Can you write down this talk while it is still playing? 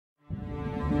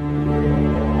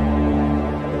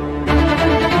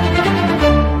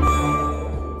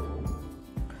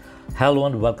Hello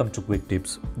and welcome to Quick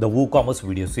Tips, the WooCommerce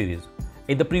video series.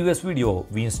 In the previous video,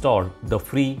 we installed the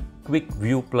free Quick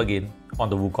View plugin on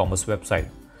the WooCommerce website.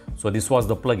 So this was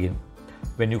the plugin.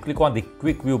 When you click on the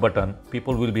Quick View button,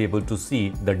 people will be able to see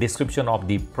the description of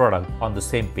the product on the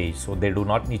same page. So they do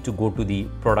not need to go to the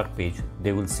product page.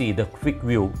 They will see the quick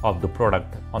view of the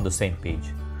product on the same page.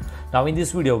 Now in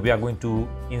this video, we are going to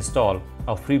install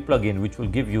a free plugin which will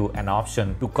give you an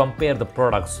option to compare the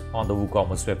products on the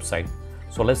WooCommerce website.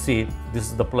 So let's see, this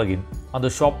is the plugin. On the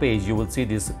shop page, you will see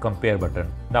this compare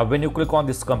button. Now when you click on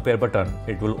this compare button,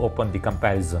 it will open the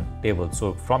comparison table.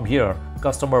 So from here,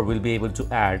 customer will be able to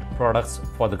add products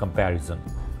for the comparison.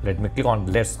 Let me click on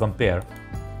let's compare,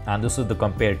 and this is the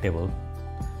compare table.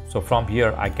 So from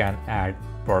here, I can add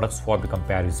products for the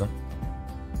comparison.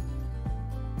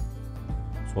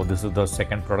 So this is the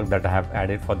second product that I have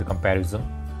added for the comparison.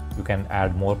 You can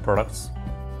add more products.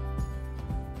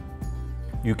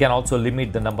 You can also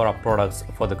limit the number of products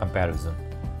for the comparison.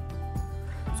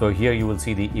 So here you will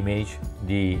see the image,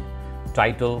 the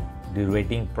title, the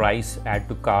rating, price, add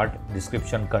to cart,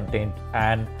 description, content,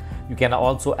 and you can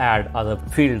also add other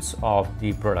fields of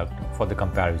the product for the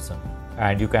comparison.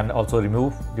 And you can also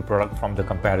remove the product from the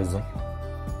comparison.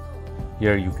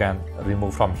 Here you can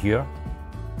remove from here.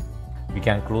 You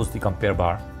can close the compare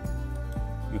bar.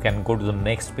 You can go to the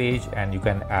next page and you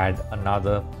can add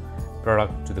another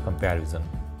product to the comparison.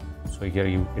 So here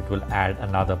it will add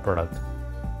another product.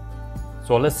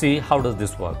 So let's see how does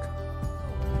this work.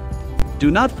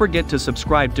 Do not forget to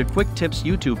subscribe to Quick Tips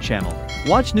YouTube channel.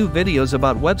 Watch new videos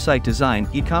about website design,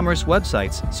 e-commerce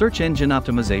websites, search engine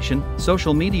optimization,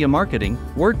 social media marketing,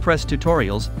 WordPress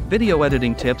tutorials, video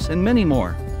editing tips, and many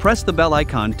more. Press the bell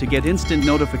icon to get instant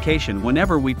notification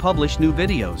whenever we publish new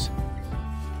videos.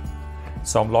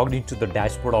 So I'm logged into the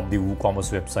dashboard of the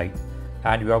WooCommerce website,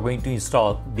 and we are going to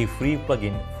install the free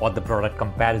plugin for the product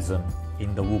comparison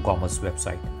in the WooCommerce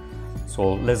website.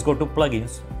 So let's go to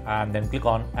plugins and then click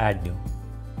on add new.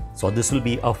 So this will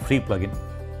be a free plugin,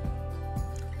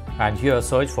 and here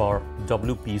search for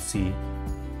WPC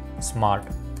Smart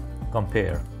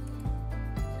Compare.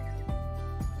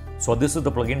 So this is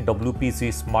the plugin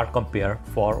WPC Smart Compare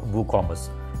for WooCommerce.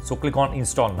 So click on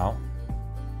install now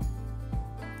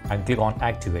and click on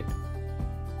activate.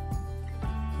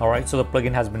 Alright, so the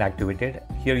plugin has been activated.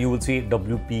 Here you will see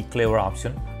WP Clever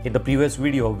option. In the previous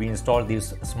video, we installed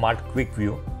this Smart Quick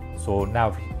View. So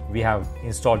now we have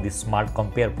installed this Smart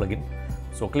Compare plugin.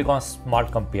 So click on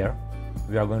Smart Compare.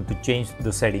 We are going to change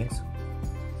the settings.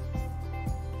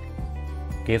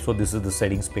 Okay, so this is the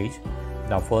settings page.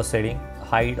 Now first setting,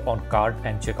 hide on cart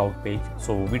and checkout page.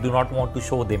 So we do not want to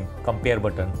show them compare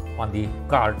button on the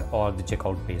cart or the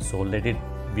checkout page. So let it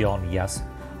be on yes.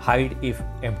 Hide if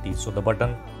empty. So the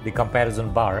button, the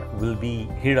comparison bar will be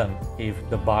hidden if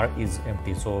the bar is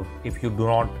empty. So if you do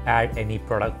not add any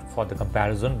product for the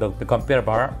comparison, the compare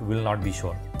bar will not be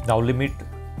shown. Now limit,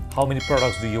 how many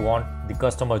products do you want the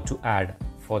customer to add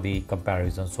for the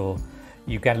comparison? So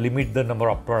you can limit the number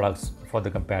of products for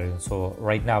the comparison. So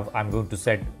right now I'm going to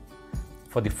set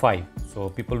for the 5. So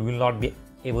people will not be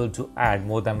able to add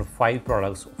more than 5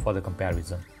 products for the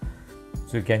comparison.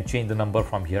 So you can change the number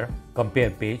from here. Compare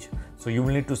page. So you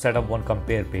will need to set up one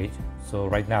compare page. So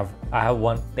right now I have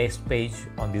one test page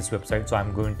on this website. So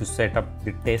I'm going to set up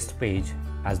the test page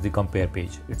as the compare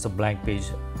page. It's a blank page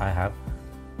I have.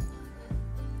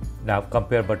 Now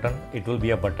compare button, it will be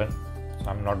a button. So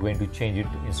I'm not going to change it.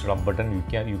 Instead of button,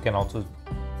 you can also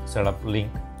set up link.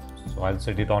 So I'll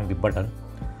set it on the button.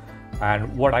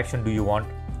 And what action do you want?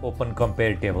 Open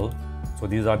compare table. So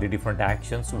these are the different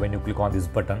actions when you click on this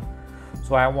button.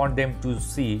 So I want them to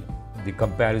see the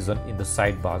comparison in the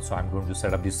sidebar. So I'm going to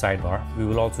set up the sidebar. We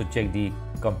will also check the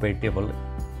compare table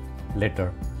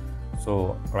later.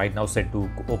 So right now set to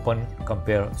open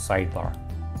compare sidebar.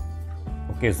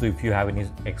 Okay, so if you have any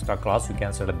extra class, you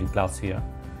can set up the class here.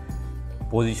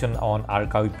 Position on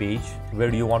archive page.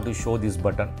 Where do you want to show this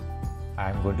button?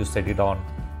 I'm going to set it on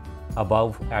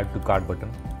above add to cart button.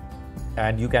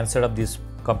 And you can set up this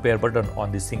compare button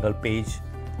on the single page,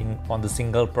 on the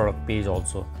single product page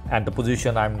also. And the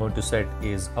position I'm going to set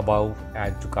is above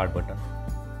add to cart button.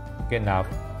 Okay, now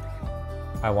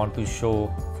I want to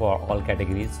show for all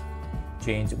categories.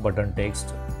 Change button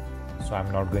text. So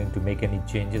I'm not going to make any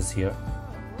changes here.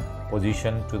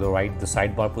 Position to the right, the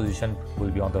sidebar position will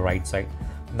be on the right side.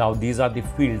 Now these are the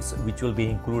fields which will be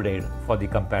included for the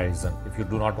comparison. If you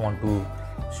do not want to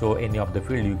show any of the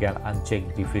field, you can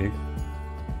uncheck the field.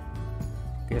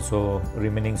 Okay, so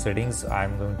remaining settings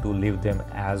I'm going to leave them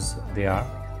as they are,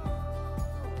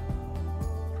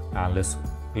 and let's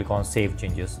click on save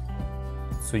changes.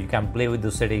 So you can play with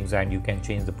the settings and you can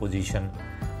change the position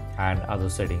and other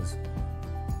settings.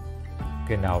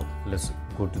 Okay, now let's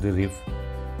go to the ref.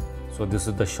 So this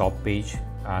is the shop page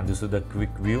and this is the quick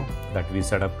view that we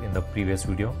set up in the previous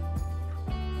video.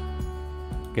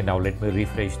 Okay, now let me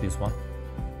refresh this one.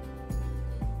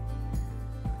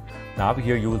 Now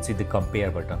here you will see the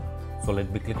compare button. So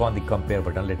let me click on the compare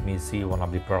button. Let me see one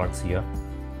of the products here.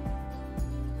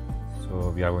 So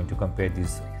we are going to compare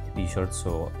these t-shirts.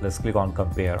 So let's click on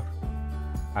compare.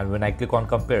 And when I click on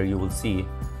compare, you will see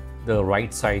the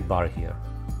right sidebar here.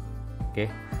 Okay,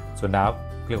 so now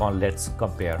click on let's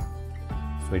compare.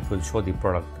 So it will show the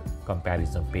product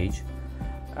comparison page,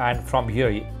 and from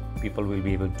here people will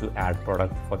be able to add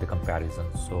product for the comparison.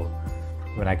 So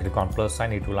when I click on plus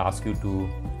sign, it will ask you to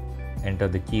enter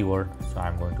the keyword. So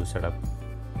I'm going to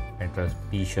enter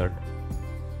t-shirt.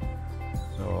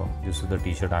 So this is the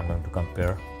t-shirt I'm going to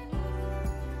compare.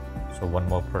 So one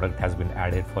more product has been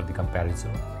added for the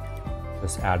comparison.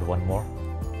 Let's add one more.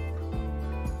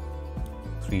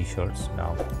 3 shirts,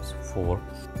 now it's 4,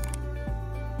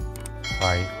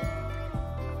 5.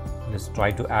 Let's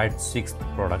try to add 6th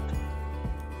product,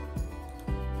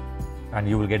 and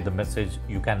you will get the message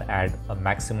you can add a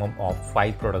maximum of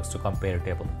 5 products to compare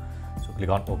table. So click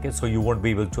on OK. So you won't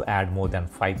be able to add more than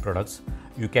 5 products.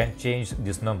 You can change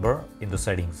this number in the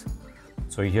settings.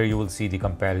 So here you will see the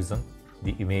comparison,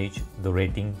 the image, the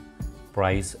rating,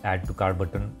 price, add to cart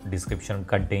button, description,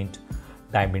 content,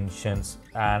 dimensions,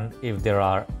 and if there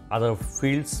are other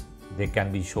fields, they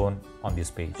can be shown on this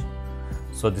page.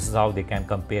 So this is how they can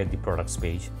compare the products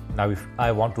page. Now if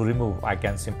I want to remove, I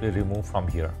can simply remove from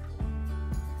here.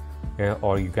 Okay,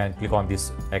 or you can click on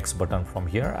this X button from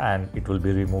here and it will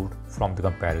be removed from the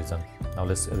comparison. Now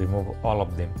let's remove all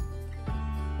of them.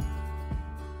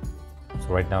 So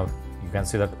right now you can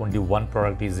see that only one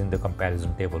product is in the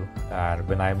comparison table, and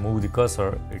when I move the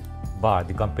cursor,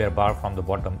 the compare bar from the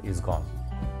bottom is gone.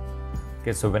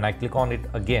 Okay, so when I click on it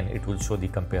again, it will show the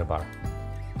compare bar.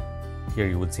 Here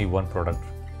you will see one product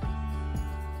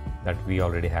that we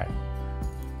already had.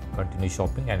 Continue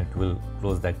shopping and it will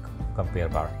close that compare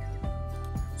bar.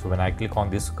 So when I click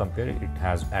on this compare, it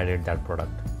has added that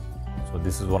product. So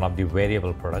this is one of the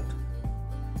variable product.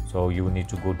 So you need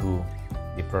to go to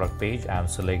the product page and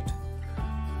select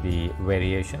the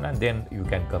variation, and then you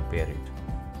can compare it.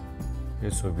 Okay,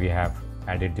 so we have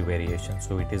added the variation,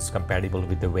 so it is compatible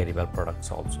with the variable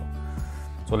products also.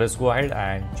 So let's go ahead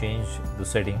and change the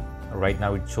setting. Right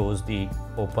now it shows the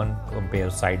open compare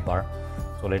sidebar.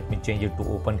 So let me change it to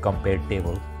open compare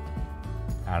table,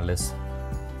 and let's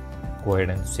go ahead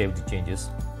and save the changes.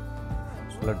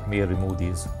 So let me remove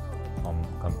these from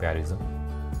comparison,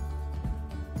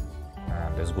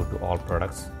 and let's go to all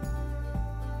products.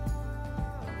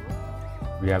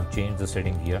 We have changed the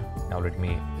setting here. Now let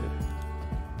me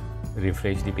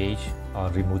refresh the page or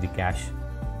remove the cache.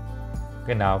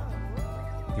 Okay, now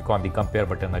click on the compare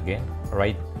button again.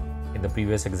 Right in the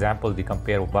previous example, the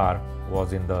compare bar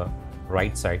was in the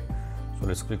right side. So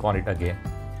let's click on it again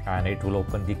and it will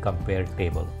open the compare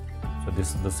table. So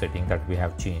this is the setting that we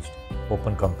have changed,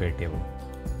 open compare table.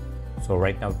 So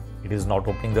right now it is not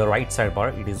opening the right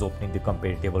sidebar, it is opening the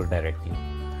compare table directly.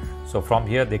 So from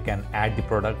here they can add the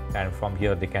product, and from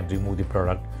here they can remove the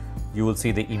product. You will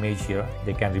see the image here.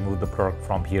 They can remove the product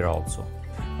from here also.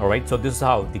 Alright, so this is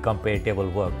how the compare table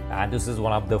works, and this is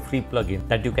one of the free plugins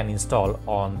that you can install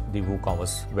on the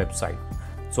WooCommerce website.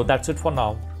 So that's it for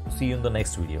now. See you in the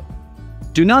next video.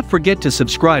 Do not forget to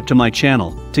subscribe to my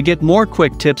channel to get more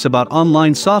quick tips about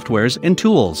online softwares and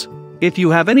tools. If you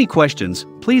have any questions,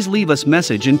 please leave us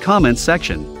message in comments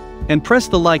section. And press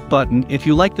the like button if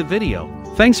you like the video.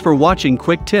 Thanks for watching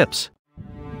Quick Tips.